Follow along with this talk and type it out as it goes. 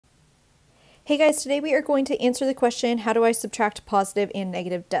Hey guys, today we are going to answer the question, how do I subtract positive and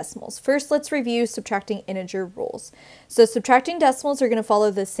negative decimals? First, let's review subtracting integer rules. So subtracting decimals are going to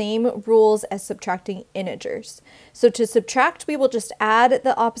follow the same rules as subtracting integers. So to subtract, we will just add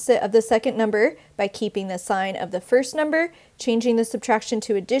the opposite of the second number by keeping the sign of the first number, changing the subtraction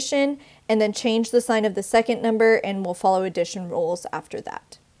to addition, and then change the sign of the second number, and we'll follow addition rules after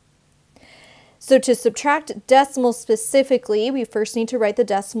that. So to subtract decimals specifically, we first need to write the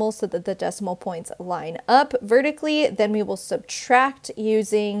decimal so that the decimal points line up vertically. Then we will subtract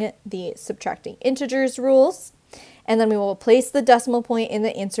using the subtracting integers rules. And then we will place the decimal point in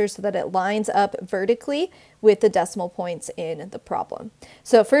the answer so that it lines up vertically with the decimal points in the problem.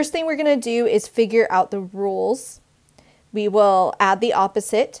 So first thing we're going to do is figure out the rules. We will add the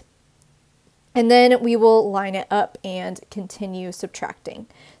opposite. And then we will line it up and continue subtracting.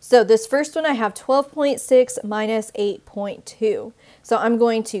 So this first one I have 12.6 minus 8.2. So I'm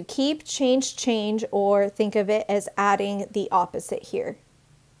going to keep, change, or think of it as adding the opposite here.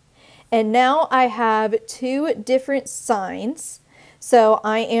 And now I have two different signs. So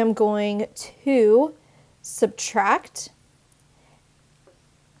I am going to subtract.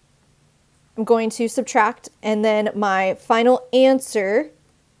 I'm going to subtract, and then my final answer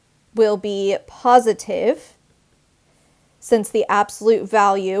will be positive since the absolute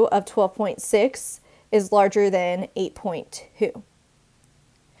value of 12.6 is larger than 8.2.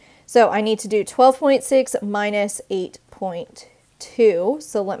 So I need to do 12.6 minus 8.2.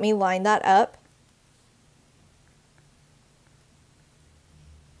 So let me line that up.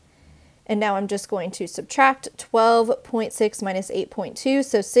 And now I'm just going to subtract 12.6 minus 8.2.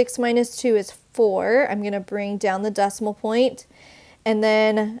 So 6 minus 2 is 4. I'm going to bring down the decimal point. And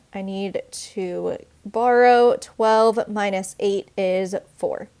then I need to borrow 12 minus 8 is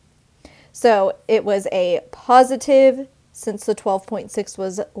 4. So it was a positive since the 12.6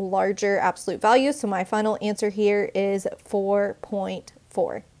 was larger absolute value. So my final answer here is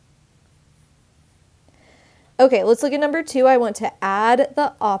 4.4. Okay, let's look at number 2. I want to add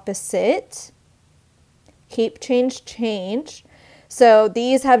the opposite. Keep, change. So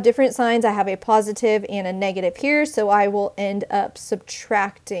these have different signs. I have a positive and a negative here, so I will end up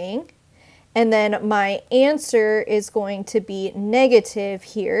subtracting. And then my answer is going to be negative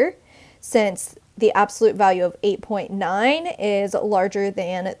here, since the absolute value of 8.9 is larger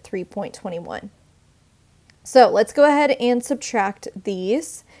than 3.21. So let's go ahead and subtract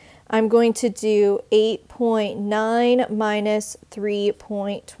these. I'm going to do 8.9 minus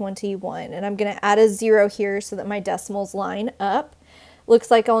 3.21, and I'm going to add a 0 here so that my decimals line up.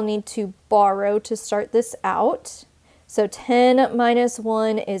 Looks like I'll need to borrow to start this out. So 10 minus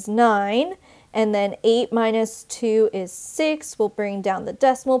 1 is 9, and then 8 minus 2 is 6. We'll bring down the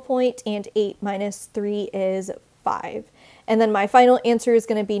decimal point, and 8 minus 3 is 5. And then my final answer is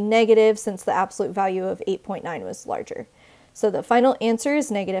going to be negative since the absolute value of 8.9 was larger. So the final answer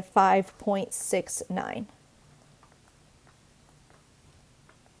is negative 5.69.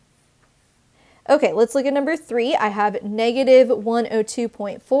 Okay, let's look at number 3. I have negative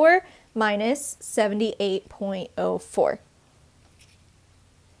 102.4 minus 78.04.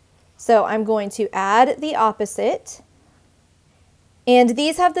 So I'm going to add the opposite. And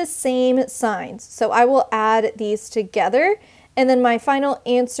these have the same signs. So I will add these together. And then my final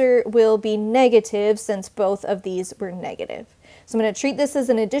answer will be negative since both of these were negative. So I'm going to treat this as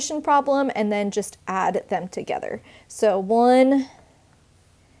an addition problem and then just add them together. So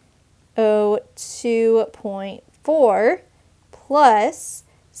 102.4 plus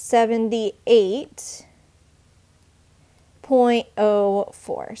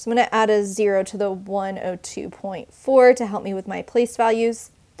 78.04. So I'm going to add a 0 to the 102.4 to help me with my place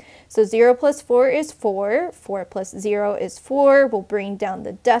values. So 0 plus 4 is 4. 4 plus 0 is 4. We'll bring down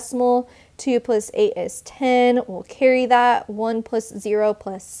the decimal. 2 plus 8 is 10. We'll carry that. 1 plus 0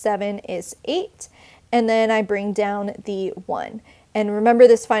 plus 7 is 8. And then I bring down the 1. And remember,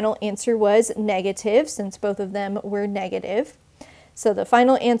 this final answer was negative since both of them were negative. So the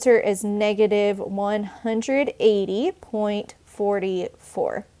final answer is negative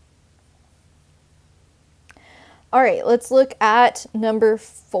 180.44. All right, let's look at number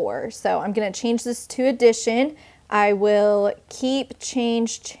 4. So I'm going to change this to addition. I will keep,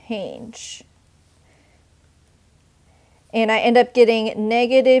 change. And I end up getting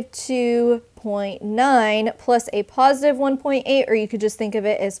negative 2.9 plus a positive 1.8, or you could just think of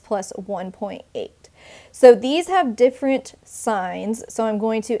it as plus 1.8. So these have different signs, so I'm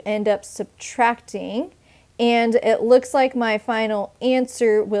going to end up subtracting, and it looks like my final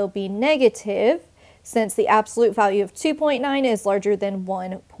answer will be negative, since the absolute value of 2.9 is larger than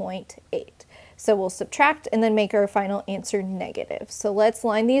 1.8. So we'll subtract and then make our final answer negative. So let's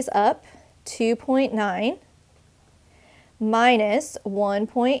line these up. 2.9 minus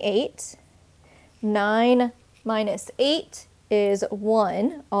 1.8. 9 minus 8 is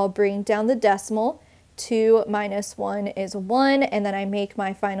 1. I'll bring down the decimal. 2 minus 1 is 1, and then I make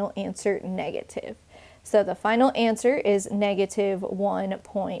my final answer negative. So the final answer is negative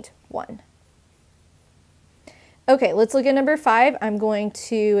 1.1. Okay, let's look at number 5. I'm going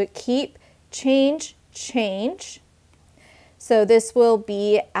to keep, change, change. So this will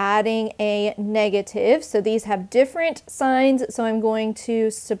be adding a negative. So these have different signs, so I'm going to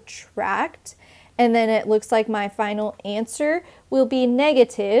subtract. And then it looks like my final answer will be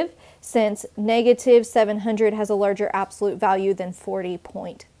negative, since negative 700 has a larger absolute value than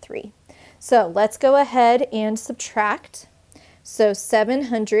 40.3. So let's go ahead and subtract. So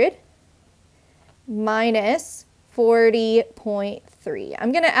 700 minus 40.3.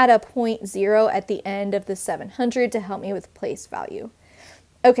 I'm going to add a 0.0 at the end of the 700 to help me with place value.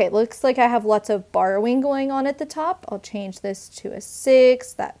 Okay, looks like I have lots of borrowing going on at the top. I'll change this to a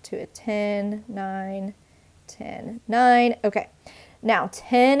 6, that to a 10, 9, 10, 9. Okay, now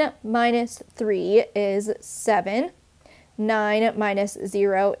 10 minus 3 is 7. 9 minus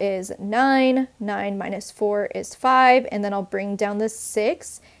 0 is 9. 9 minus 4 is 5. And then I'll bring down the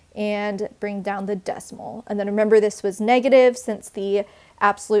 6 and bring down the decimal. And then remember, this was negative since the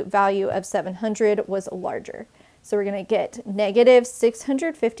absolute value of 700 was larger. So we're going to get negative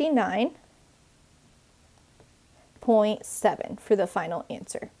 659.7 for the final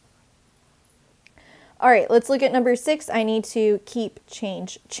answer. All right, let's look at number 6. I need to keep,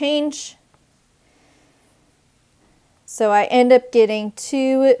 change, change. So I end up getting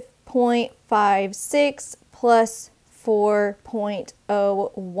 2.56 plus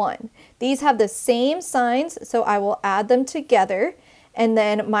 4.01. These have the same signs, so I will add them together, and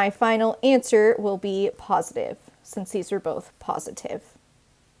then my final answer will be positive, since these are both positive.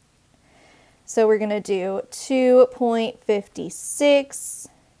 So we're going to do 2.56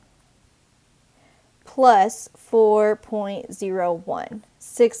 plus 4.01.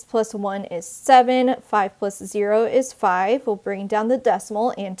 6 plus 1 is 7. 5 plus 0 is 5. We'll bring down the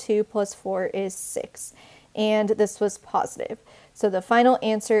decimal, and 2 plus 4 is 6. And this was positive. So the final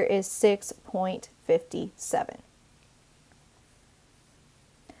answer is 6.57.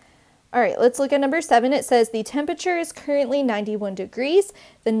 All right, let's look at number 7. It says the temperature is currently 91 degrees.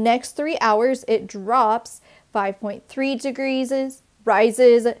 The next 3 hours, it drops 5.3 degrees,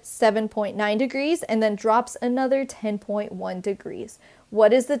 rises 7.9 degrees, and then drops another 10.1 degrees.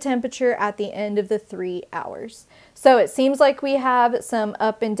 What is the temperature at the end of the 3 hours? So it seems like we have some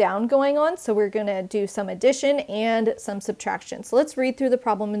up and down going on, so we're going to do some addition and some subtraction. So let's read through the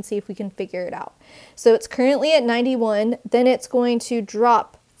problem and see if we can figure it out. So it's currently at 91, then it's going to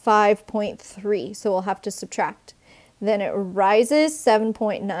drop 5.3, so we'll have to subtract. Then it rises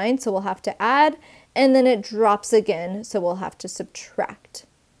 7.9, so we'll have to add, and then it drops again, so we'll have to subtract.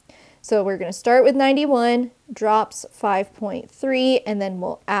 So we're going to start with 91, drops 5.3, and then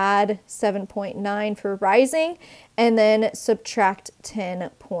we'll add 7.9 for rising, and then subtract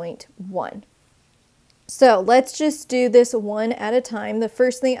 10.1. So let's just do this one at a time. The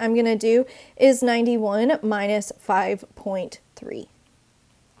first thing I'm going to do is 91 minus 5.3.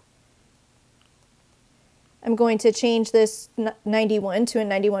 I'm going to change this 91 to a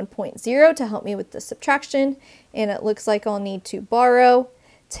 91.0 to help me with the subtraction, and it looks like I'll need to borrow.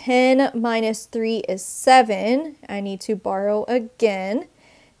 10 minus 3 is 7. I need to borrow again.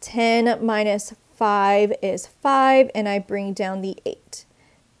 10 minus 5 is 5, and I bring down the 8.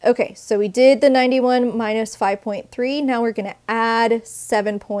 Okay, so we did the 91 minus 5.3. Now we're going to add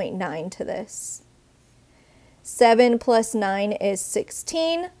 7.9 to this. 7 plus 9 is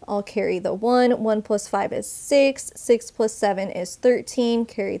 16. I'll carry the 1. 1 plus 5 is 6. 6 plus 7 is 13.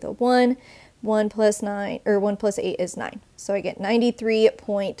 Carry the 1. 1 plus 8 is 9. So I get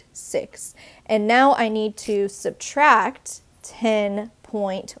 93.6. And now I need to subtract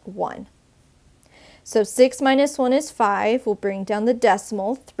 10.1. So 6 minus 1 is 5. We'll bring down the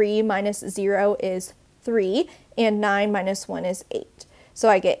decimal. 3 minus 0 is 3. And 9 minus 1 is 8. So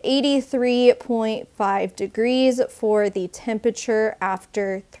I get 83.5 degrees for the temperature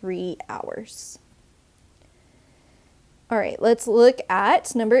after 3 hours. All right, let's look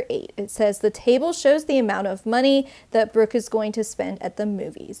at number 8. It says the table shows the amount of money that Brooke is going to spend at the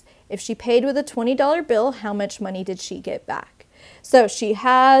movies. If she paid with a $20 bill, how much money did she get back? So she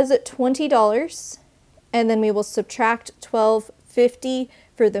has $20, and then we will subtract $12.50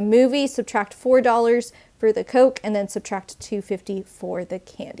 for the movie, subtract $4 for the Coke, and then subtract $2.50 for the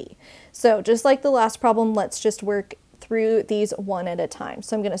candy. So just like the last problem, let's just work through these one at a time.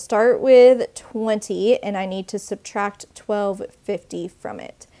 So I'm going to start with 20, and I need to subtract $12.50 from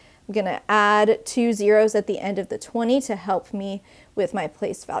it. I'm I'm going to add 2 zeros at the end of the 20 to help me with my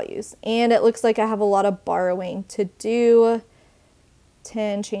place values. And it looks like I have a lot of borrowing to do.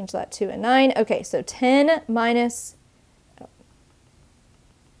 10, change that to a 9. Okay, so 10 minus...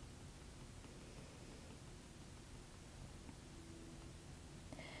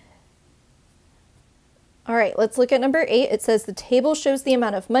 All right, let's look at number 8. It says the table shows the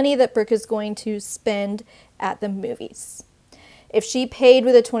amount of money that Brooke is going to spend at the movies. If she paid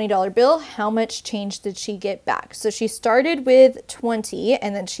with a $20 bill, how much change did she get back? So she started with 20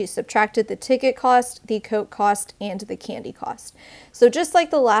 and then she subtracted the ticket cost, the Coke cost, and the candy cost. So just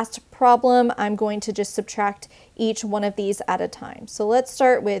like the last problem, I'm going to just subtract each one of these at a time. So let's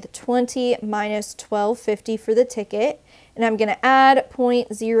start with 20 minus $12.50 for the ticket, and I'm going to add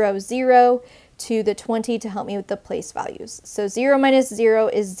 0.00 to the 20 to help me with the place values. So 0 minus 0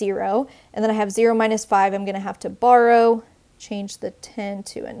 is 0, and then I have 0 minus 5 I'm going to have to borrow. Change the 10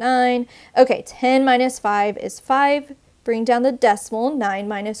 to a 9. Okay, 10 minus 5 is 5. Bring down the decimal. 9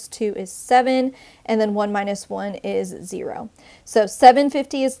 minus 2 is 7. And then 1 minus 1 is 0. So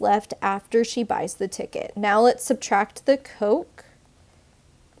 $7.50 is left after she buys the ticket. Now let's subtract the Coke.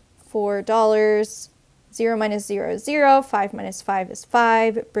 $4. 0 minus 0 is 0. 5 minus 5 is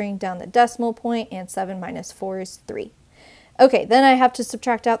 5. Bring down the decimal point. And 7 minus 4 is 3. Okay, then I have to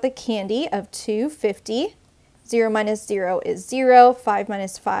subtract out the candy of $2.50. 0 minus 0 is 0, 5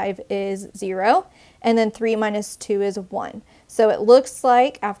 minus 5 is 0, and then 3 minus 2 is 1. So it looks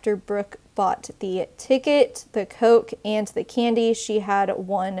like after Brooke bought the ticket, the Coke, and the candy, she had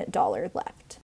 $1 left.